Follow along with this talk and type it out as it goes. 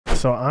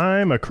So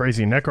I'm a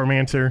crazy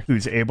necromancer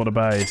who's able to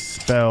buy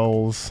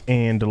spells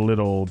and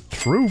little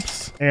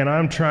troops, and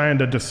I'm trying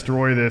to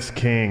destroy this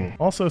king.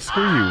 Also,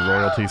 screw you,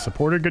 royalty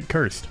supporter, get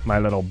cursed. My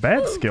little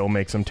bat skill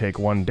makes him take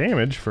 1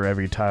 damage for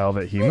every tile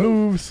that he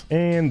moves,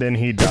 and then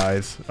he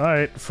dies.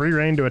 Alright, free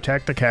reign to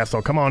attack the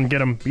castle. Come on,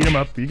 get him, beat him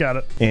up, you got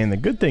it. And the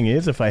good thing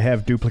is, if I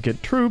have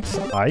duplicate troops,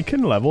 I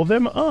can level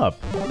them up,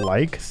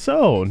 like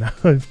so. Now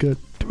I've got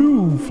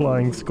 2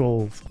 flying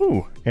skulls.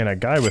 Ooh, and a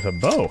guy with a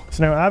bow.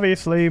 So now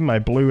obviously my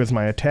blue is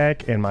my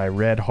attack and my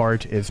red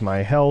heart is my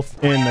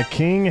health, and the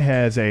king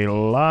has a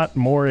lot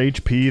more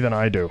HP than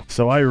I do.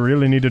 So I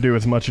really need to do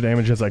as much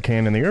damage as I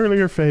can in the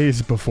earlier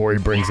phase before he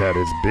brings out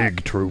his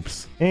big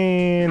troops.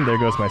 And there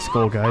goes my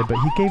skull guy, but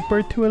he gave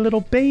birth to a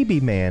little baby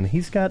man.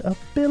 He's got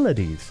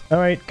abilities. All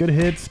right, good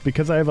hits.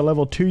 Because I have a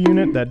level 2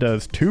 unit that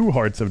does 2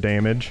 hearts of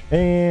damage.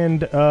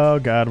 And oh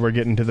god, we're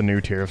getting to the new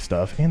tier of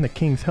stuff. And the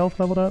king's health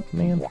leveled up,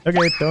 man.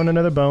 Okay, throwing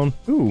another bone.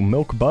 Ooh,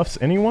 milk buffs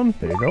anyone?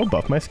 There you go,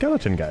 buff my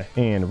skeleton guy.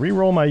 And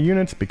reroll my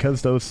units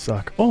because those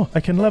suck. Oh,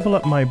 I can level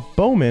up my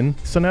bowman.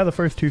 So now the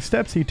first 2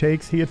 steps he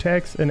takes, he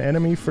attacks an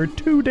enemy for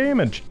 2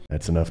 damage.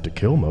 That's enough to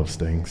kill most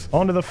things.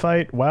 On to the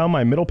fight. Wow,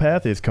 my middle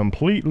path is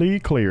completely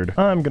cleared.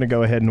 I'm gonna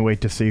go ahead and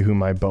wait to see who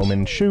my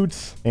bowman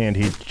shoots. And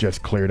he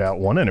just cleared out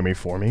 1 enemy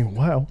for me.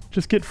 Wow.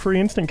 Just get free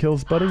instant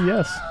kills, buddy.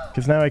 Yes.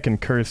 Because now I can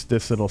curse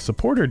this little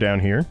supporter down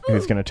here,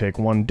 who's gonna take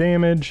 1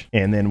 damage.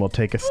 And then we'll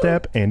take a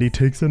step, and he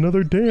takes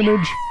another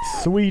damage.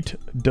 Sweet,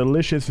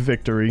 delicious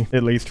victory.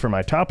 At least for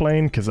my top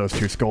lane, because those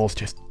 2 skulls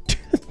just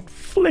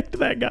flicked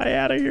that guy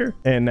out of here.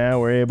 And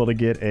now we're able to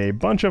get a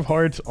bunch of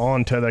hearts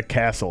onto the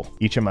castle.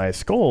 Each of my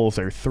skulls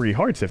are 3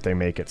 hearts if they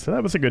make it, so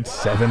that was a good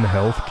 7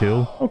 health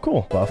kill. Oh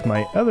cool. Buff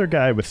my other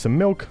guy with some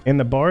milk, and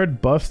the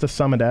bard buffs the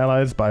summoned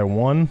allies by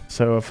 1.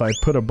 So if I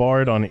put a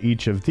bard on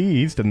each of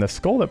these, then the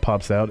skull that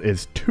pops out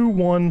is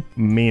 2-1,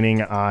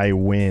 meaning I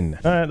win.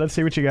 Alright, let's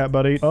see what you got,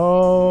 buddy.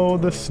 Oh,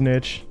 the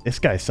snitch. This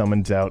guy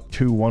summons out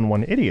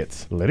 2-1-1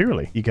 idiots.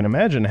 Literally. You can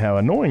imagine how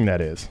annoying that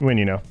is when,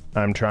 you know,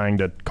 I'm trying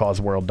to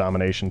cause world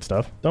domination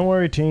stuff. Don't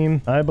worry,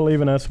 team. I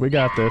believe in us. We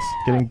got this.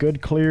 Getting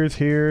good clears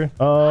here.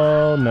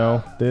 Oh,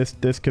 no.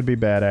 This could be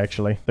bad,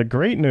 actually. The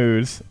great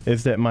news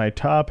is that my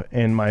top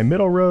and my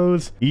middle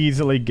rows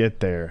easily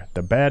get there.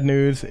 The bad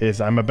news is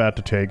I'm about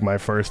to take my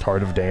first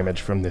heart of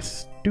damage from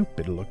this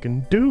stupid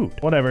looking dude.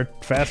 Whatever,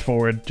 fast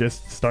forward,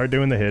 just start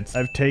doing the hits.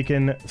 I've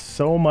taken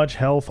so much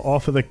health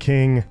off of the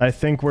king. I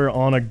think we're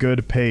on a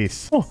good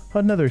pace. Oh,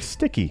 another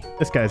sticky.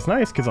 This guy's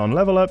nice because on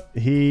level up,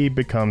 he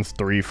becomes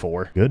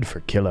 3-4. Good for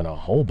killing a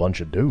whole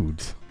bunch of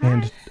dudes.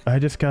 And I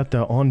just got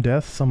the on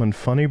death summon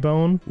funny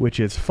bone, which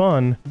is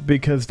fun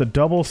because the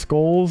double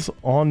skulls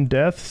on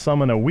death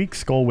summon a weak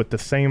skull with the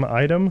same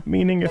item,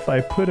 meaning if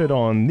I put it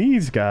on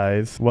these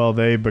guys, well,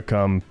 they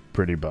become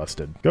pretty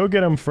busted. Go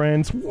get them,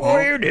 friends.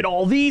 Where did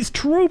all these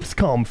troops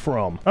come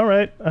from? All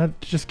right,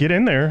 just get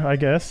in there, I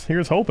guess.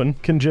 Here's hoping.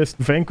 Can just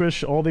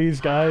vanquish all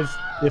these guys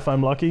if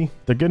I'm lucky.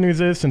 The good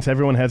news is, since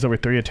everyone has over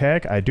 3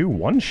 attack, I do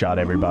one-shot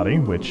everybody,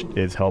 which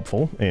is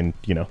helpful in,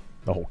 you know,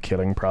 the whole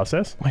killing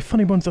process. My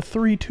funny bone's a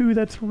 3-2,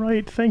 that's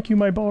right. Thank you,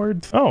 my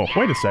bards. Oh,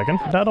 wait a second.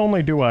 Not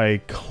only do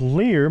I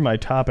clear my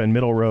top and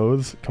middle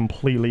rows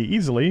completely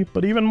easily,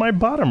 but even my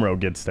bottom row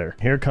gets there.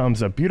 Here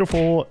comes a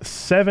beautiful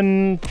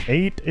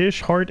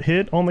 7-8-ish heart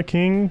hit on the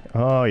king.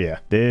 Oh yeah,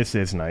 this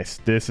is nice.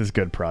 This is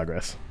good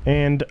progress.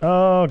 And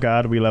oh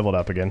god, we leveled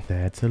up again.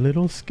 That's a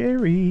little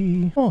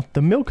scary. Oh,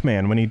 the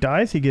milkman, when he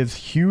dies, he gives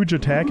huge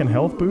attack and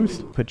health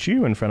boost. Put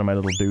you in front of my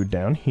little dude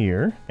down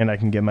here, and I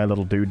can give my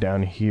little dude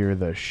down here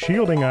the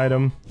shielding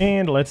item.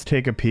 And let's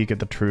take a peek at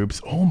the troops.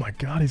 Oh my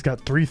god, he's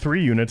got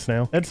 3-3 units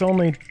now. That's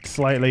only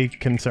slightly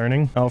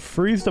concerning. I'll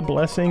freeze the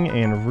blessing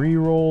and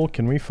reroll.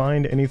 Can we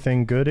find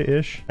anything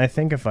good-ish? I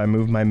think if I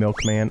move my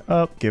milkman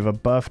up, give a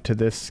buff to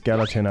this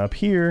skeleton up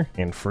here,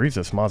 and freeze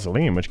this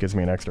mausoleum, which gives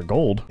me an extra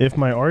gold. If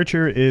my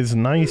archer is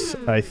nice,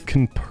 I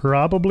can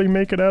probably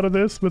make it out of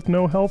this with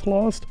no health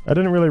lost. I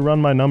didn't really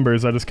run my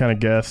numbers, I just kind of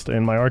guessed,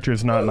 and my archer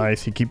is not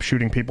nice. He keeps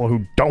shooting people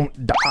who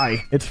don't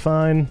die. It's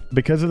fine.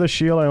 Because of the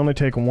shield, I only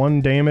take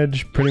 1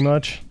 damage, pretty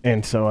much,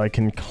 and so I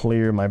can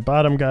clear my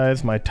bottom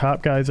guys. My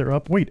top guys are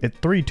up. Wait,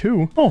 at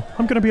 3-2? Oh,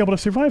 I'm gonna be able to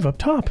survive up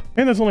top.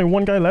 And there's only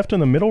 1 guy left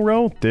in the middle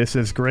row? This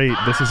is great.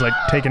 This is like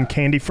taking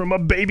candy from a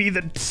baby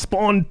that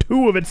spawned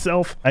 2 of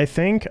itself. I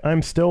think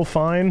I'm still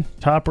fine.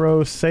 Top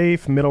row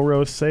safe, middle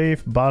row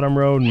safe, bottom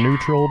row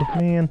neutraled.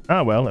 Man.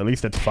 Ah well, at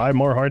least it's 5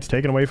 more hearts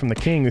taken away from the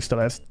king who still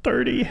has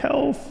 30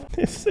 health.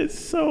 This is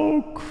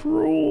so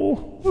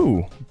cruel.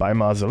 Ooh, buy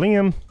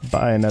mausoleum,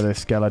 buy another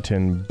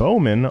skeleton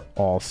bowman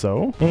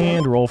also,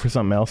 and roll for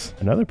something else.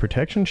 Another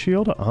protection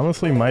shield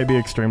honestly might be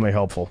extremely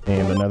helpful.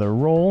 And another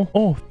roll.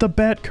 Oh, the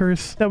bat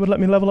curse. That would let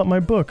me level up my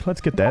book.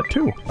 Let's get that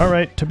too.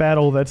 Alright, to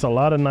battle. That's a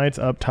lot of knights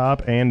up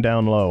top and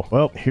down low.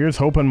 Well, here's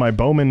hoping my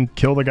bowmen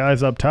kill the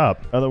guys up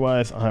top.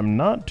 Otherwise, I'm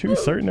not too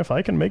certain if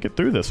I can make it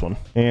through this one.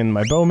 And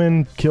my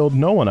bowman killed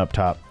no one up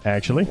top,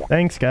 actually.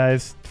 Thanks,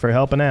 guys, for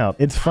helping out.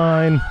 It's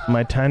fine.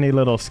 My tiny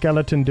little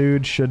skeleton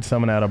dude should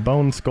summon out a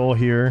bone skull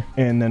here.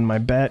 And then my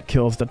bat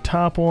kills the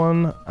top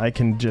one. I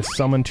can just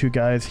summon summon 2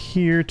 guys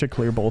here to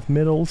clear both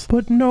middles.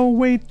 But no,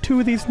 wait,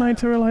 2 of these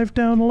knights are alive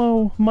down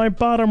low. My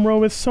bottom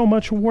row is so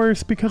much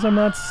worse because I'm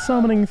not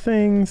summoning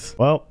things.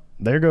 Well,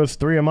 there goes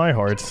 3 of my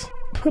hearts.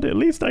 But at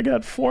least I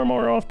got 4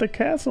 more off the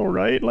castle,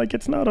 right? Like,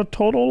 it's not a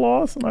total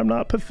loss and I'm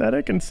not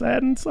pathetic and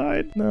sad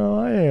inside. No,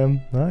 I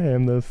am. I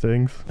am those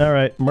things. All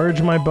right,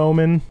 merge my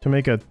bowman to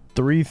make a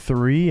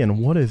 3/3, and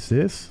what is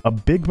this? A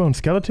big bone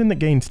skeleton that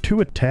gains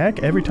 2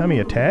 attack every time he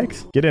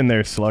attacks? Get in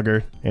there,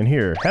 slugger. And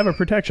here, have a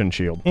protection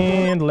shield.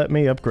 And let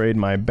me upgrade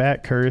my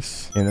bat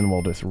curse, and then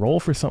we'll just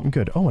roll for something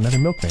good. Oh, another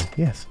milkman,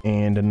 yes.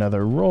 And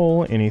another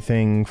roll,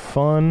 anything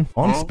fun.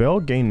 On spell,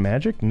 gain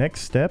magic.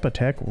 Next step,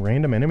 attack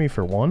random enemy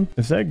for 1.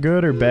 Is that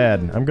good or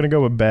bad? I'm gonna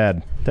go with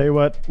bad. Tell you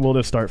what, we'll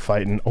just start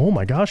fighting. Oh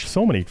my gosh,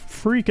 so many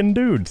freaking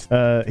dudes.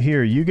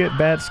 Here, you get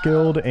bat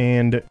skilled,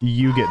 and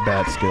you get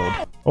bat skilled.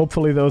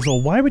 Hopefully those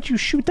will... Why would you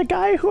shoot the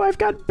guy who I've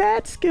got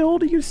bat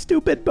skilled, you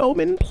stupid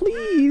bowman,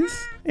 please?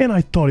 And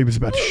I thought he was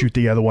about to shoot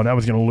the other one. I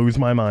was going to lose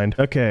my mind.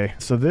 Okay,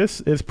 so this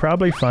is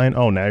probably fine.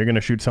 Oh, now you're going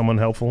to shoot someone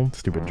helpful?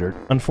 Stupid jerk.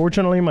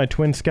 Unfortunately, my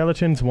twin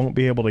skeletons won't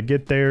be able to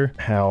get there.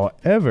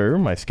 However,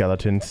 my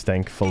skeletons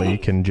thankfully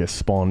can just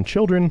spawn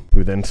children,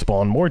 who then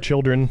spawn more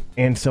children.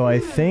 And so I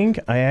think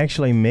I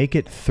actually make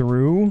it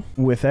through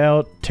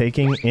without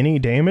taking any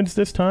damage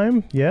this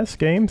time. Yes,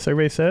 game,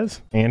 survey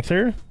says.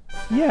 Answer,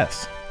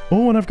 yes.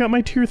 Oh, and I've got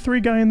my tier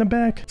 3 guy in the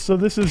back. So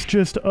this is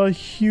just a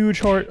huge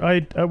heart.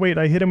 Wait,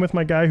 I hit him with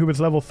my guy who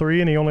was level 3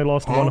 and he only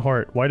lost 1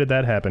 heart. Why did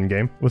that happen,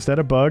 game? Was that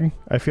a bug?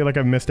 I feel like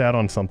I've missed out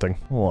on something.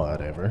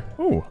 Whatever.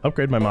 Ooh,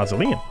 upgrade my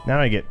mausoleum.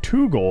 Now I get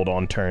 2 gold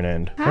on turn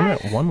end. I'm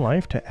at 1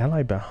 life to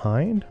ally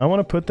behind. I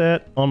want to put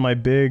that on my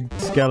big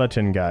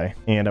skeleton guy.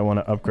 And I want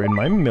to upgrade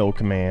my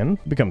milkman.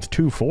 Becomes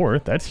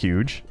 2/4. That's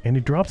huge. And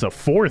he drops a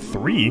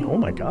 4/3. Oh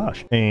my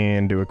gosh.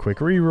 And do a quick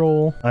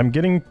reroll. I'm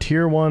getting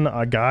tier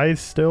 1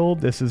 guys still.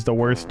 This is the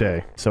worst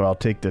day. So I'll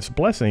take this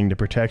blessing to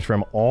protect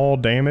from all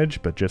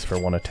damage, but just for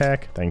 1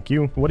 attack. Thank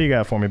you. What do you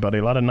got for me, buddy?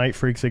 A lot of night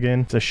freaks again.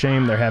 It's a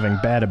shame they're having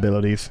bad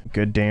abilities.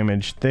 Good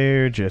damage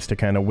there just to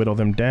kind of whittle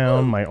them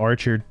down. My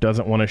archer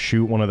doesn't want to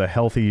shoot one of the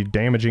healthy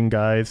damaging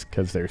guys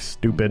because they're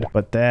stupid,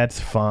 but that's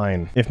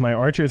fine. If my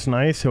archer's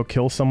nice, he'll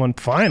kill someone.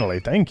 Finally,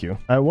 thank you.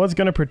 I was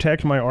going to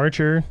protect my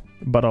archer,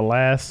 but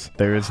alas,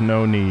 there is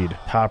no need.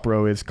 Top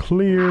row is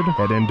cleared.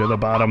 Head into the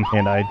bottom,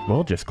 and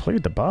well, just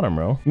cleared the bottom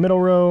row. Middle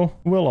row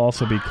will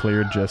also be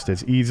cleared just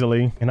as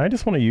easily. And I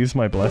just want to use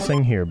my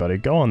blessing here, buddy.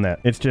 Go on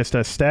that. It's just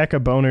a stack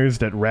of boners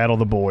that rattle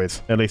the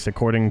boys, at least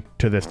according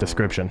to this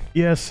description.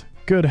 Yes.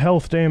 Good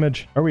health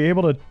damage. Are we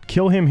able to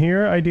kill him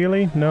here,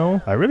 ideally?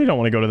 No? I really don't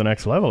want to go to the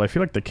next level. I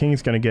feel like the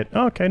king's gonna get...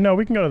 Oh, okay, no,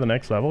 we can go to the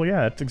next level.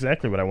 Yeah, that's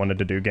exactly what I wanted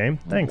to do, game.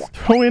 Thanks.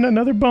 Throw in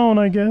another bone,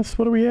 I guess.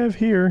 What do we have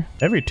here?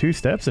 Every 2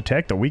 steps,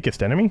 attack the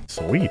weakest enemy.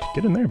 Sweet.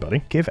 Get in there,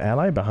 buddy. Give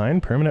ally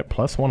behind permanent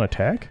 +1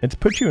 attack. Let's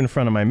put you in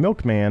front of my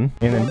milkman,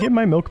 and then give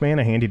my milkman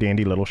a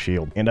handy-dandy little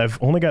shield. And I've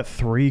only got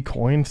 3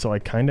 coins, so I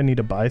kind of need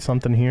to buy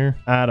something here.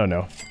 I don't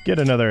know. Get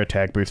another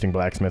attack-boosting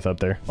blacksmith up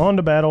there. On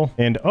to battle.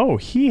 And, oh,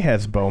 he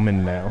has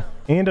bowman now.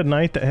 And a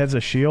knight that has a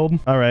shield.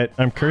 Alright,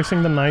 I'm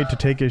cursing the knight to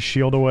take his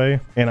shield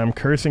away, and I'm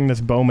cursing this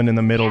bowman in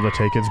the middle to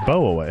take his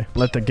bow away.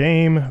 Let the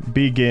game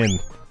begin.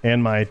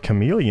 And my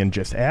chameleon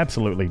just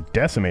absolutely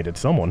decimated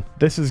someone.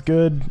 This is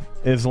good.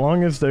 As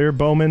long as their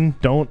bowmen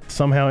don't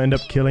somehow end up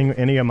killing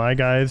any of my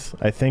guys,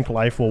 I think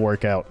life will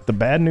work out. The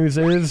bad news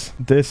is,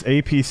 this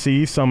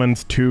APC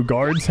summons 2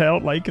 guards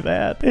out like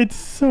that. It's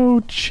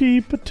so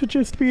cheap to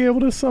just be able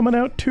to summon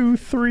out 2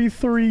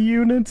 3/3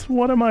 units.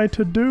 What am I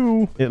to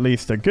do? At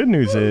least the good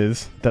news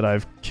is that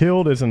I've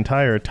killed his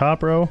entire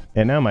top row,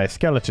 and now my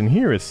skeleton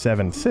here is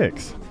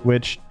 7/6.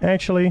 Which,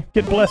 actually,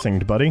 get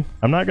blessinged, buddy.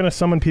 I'm not going to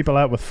summon people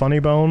out with funny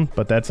bone,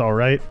 but that's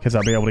alright, because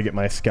I'll be able to get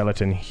my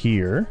skeleton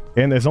here.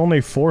 And there's only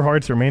 4 hearts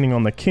remaining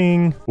on the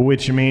king,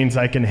 which means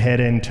I can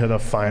head into the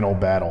final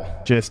battle.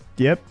 Just,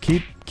 yep,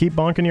 keep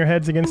bonking your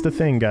heads against the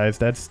thing, guys.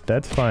 That's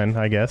fine,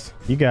 I guess.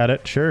 You got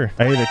it, sure.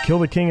 I either kill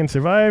the king and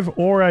survive,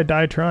 or I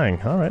die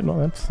trying. Alright, well,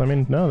 that's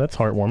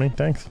heartwarming,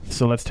 thanks.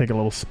 So let's take a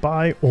little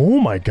spy. Oh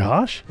my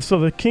gosh! So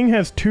the king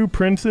has 2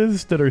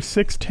 princes that are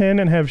 6'10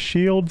 and have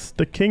shields.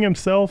 The king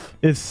himself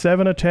is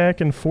 7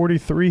 attack and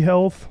 43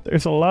 health.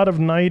 There's a lot of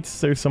knights,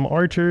 there's some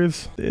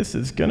archers. This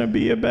is gonna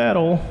be a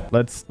battle.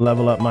 Let's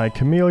level up my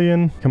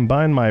chameleon,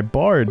 combine my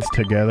bards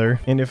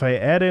together, and if I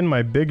add in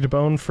my big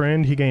bone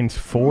friend, he gains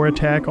 4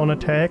 attack on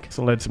attack.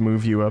 So let's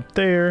move you up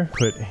there,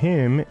 put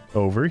him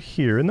over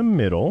here in the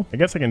middle. I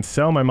guess I can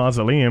sell my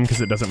mausoleum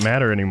because it doesn't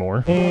matter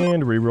anymore.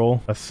 And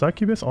reroll. A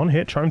succubus on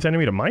hit charms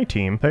enemy to my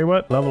team. Tell you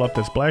what, level up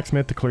this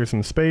blacksmith to clear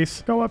some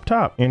space. Go up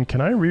top. And can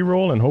I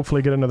reroll and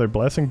hopefully get another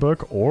blessing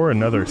book or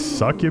another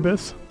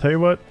succubus? Tell you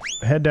what,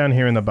 head down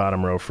here in the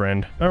bottom row,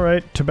 friend.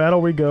 Alright, to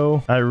battle we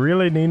go. I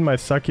really need my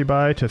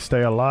succubi to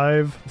stay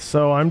alive,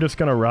 so I'm just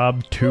gonna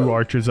rob 2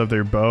 archers of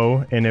their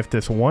bow, and if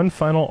this one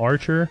final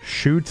archer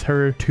shoots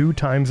her 2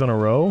 times in a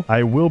row,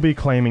 I will be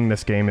claiming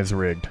this game is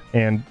rigged.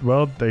 And,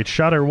 well, they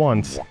shot her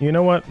once. You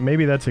know what?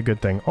 Maybe that's a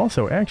good thing.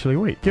 Also, actually,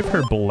 wait. Give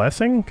her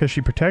Blessing, because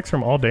she protects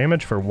from all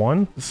damage for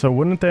 1. So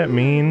wouldn't that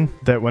mean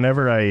that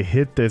whenever I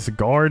hit this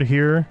guard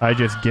here, I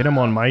just get him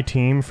on my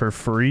team for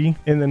free?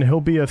 And then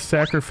he'll be a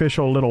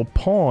sacrificial little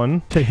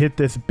pawn to hit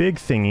this big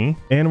thingy.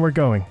 And we're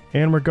going.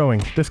 And we're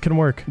going. This can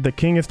work. The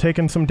king is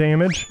taking some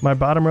damage. My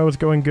bottom row is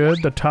going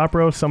good. The top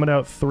row summoned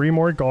out 3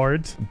 more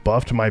guards.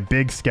 Buffed my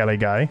big skelly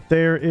guy.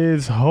 There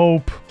is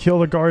hope. Kill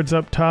the guards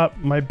up top.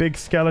 My big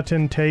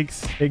skeleton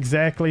takes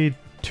exactly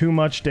too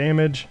much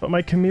damage, but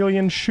my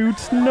chameleon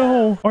shoots.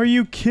 No. Are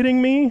you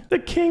kidding me? The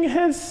king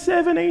has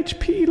 7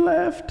 HP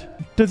left.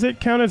 Does it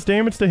count as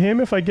damage to him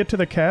if I get to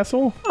the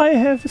castle? I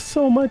have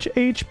so much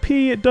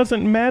HP, it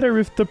doesn't matter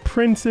if the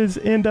princes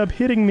end up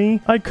hitting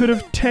me. I could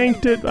have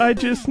tanked it. I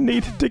just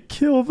needed to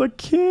kill the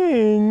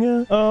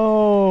king.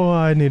 Oh,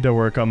 I need to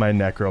work on my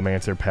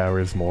necromancer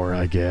powers more,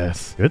 I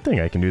guess. Good thing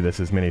I can do this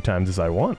as many times as I want.